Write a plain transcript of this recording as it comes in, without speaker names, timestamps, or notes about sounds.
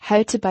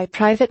How to buy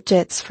private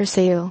jets for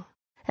sale.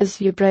 As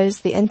you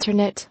browse the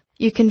internet,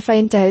 you can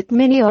find out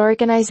many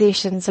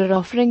organizations are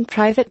offering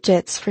private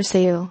jets for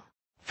sale.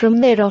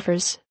 From their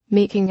offers,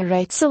 making a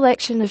right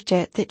selection of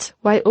jet that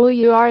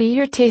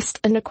your taste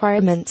and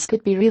requirements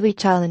could be really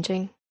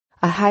challenging.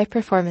 A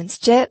high-performance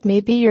jet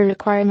may be your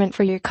requirement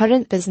for your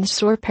current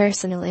business or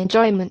personal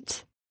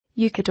enjoyment.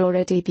 You could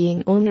already be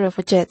an owner of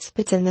a jet,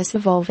 but in this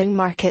evolving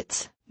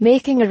market,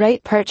 making a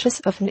right purchase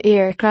of an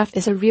aircraft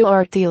is a real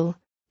ordeal.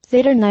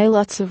 There are now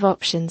lots of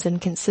options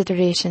and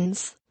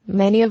considerations,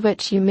 many of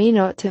which you may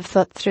not have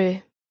thought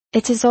through.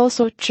 It is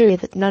also true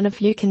that none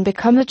of you can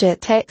become a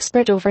jet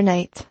expert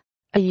overnight.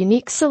 A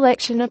unique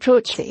selection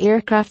approach to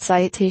aircraft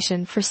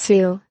citation for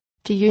sale.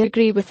 Do you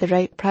agree with the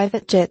right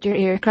private jet? Your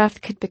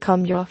aircraft could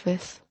become your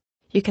office.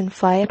 You can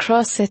fly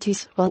across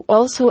cities while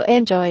also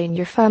enjoying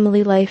your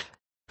family life.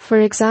 For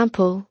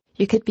example,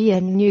 you could be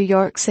in New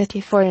York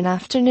City for an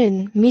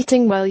afternoon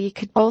meeting while you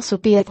could also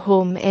be at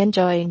home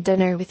enjoying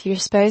dinner with your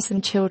spouse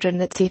and children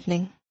that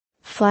evening.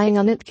 Flying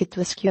on it could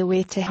whisk you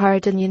away to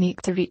hard and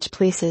unique to reach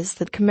places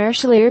that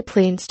commercial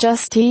airplanes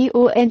just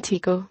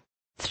don't go.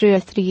 Through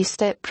a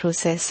 3-step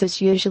process is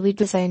usually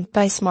designed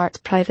by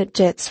smart private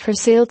jets for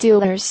sale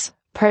dealers,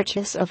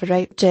 purchase of a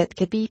right jet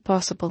could be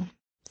possible.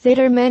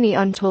 There are many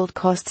untold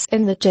costs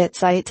in the jet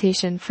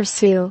citation for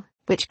sale,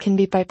 which can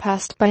be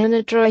bypassed by an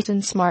adroit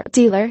and smart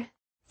dealer.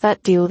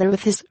 That dealer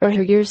with his or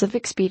her years of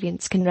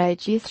experience can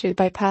ride you through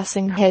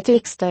bypassing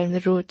headaches down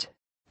the road.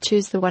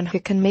 Choose the one who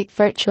can make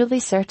virtually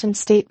certain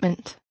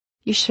statement.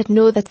 You should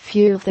know that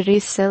few of the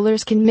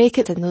resellers can make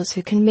it, and those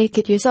who can make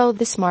it use all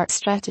the smart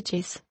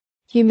strategies.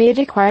 You may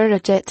require a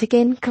jet to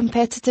gain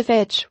competitive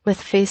edge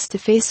with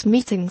face-to-face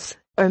meetings,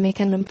 or make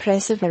an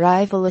impressive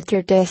arrival at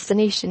your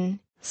destination,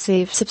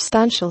 save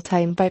substantial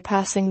time by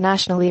passing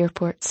national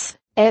airports,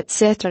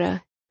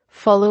 etc.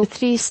 Follow a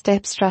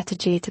 3-step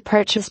strategy to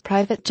purchase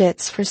private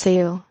jets for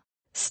sale.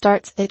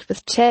 Start it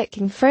with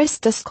checking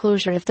first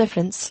disclosure of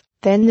difference,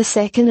 then the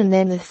second and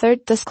then the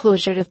third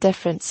disclosure of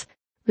difference.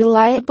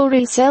 Reliable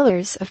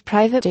resellers of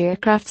private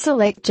aircraft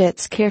select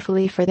jets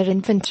carefully for their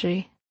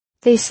inventory.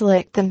 They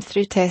select them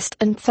through test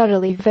and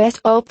thoroughly vet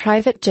all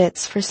private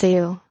jets for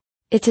sale.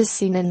 It is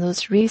seen in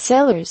those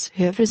resellers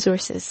who have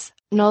resources,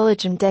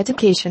 knowledge and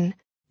dedication.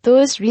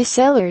 Those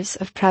resellers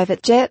of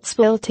private jets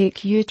will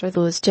take you to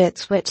those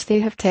jets which they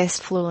have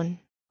test flown.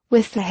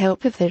 With the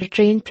help of their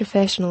trained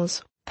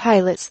professionals,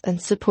 pilots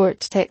and support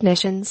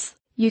technicians,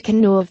 you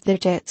can know of their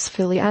jets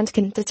fully and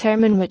can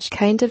determine which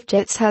kind of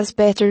jets has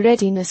better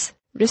readiness,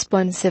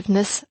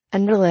 responsiveness,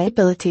 and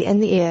reliability in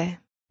the air.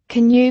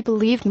 Can you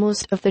believe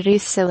most of the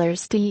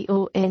resellers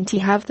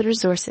don't have the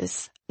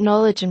resources,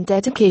 knowledge and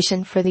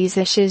dedication for these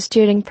issues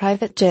during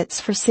private jets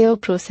for sale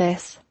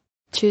process?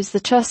 Choose the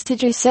trusted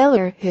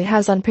reseller who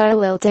has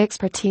unparalleled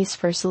expertise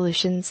for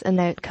solutions and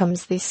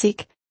outcomes they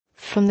seek.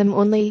 From them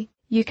only,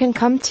 you can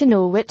come to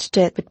know which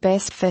jet would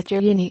best fit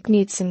your unique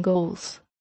needs and goals.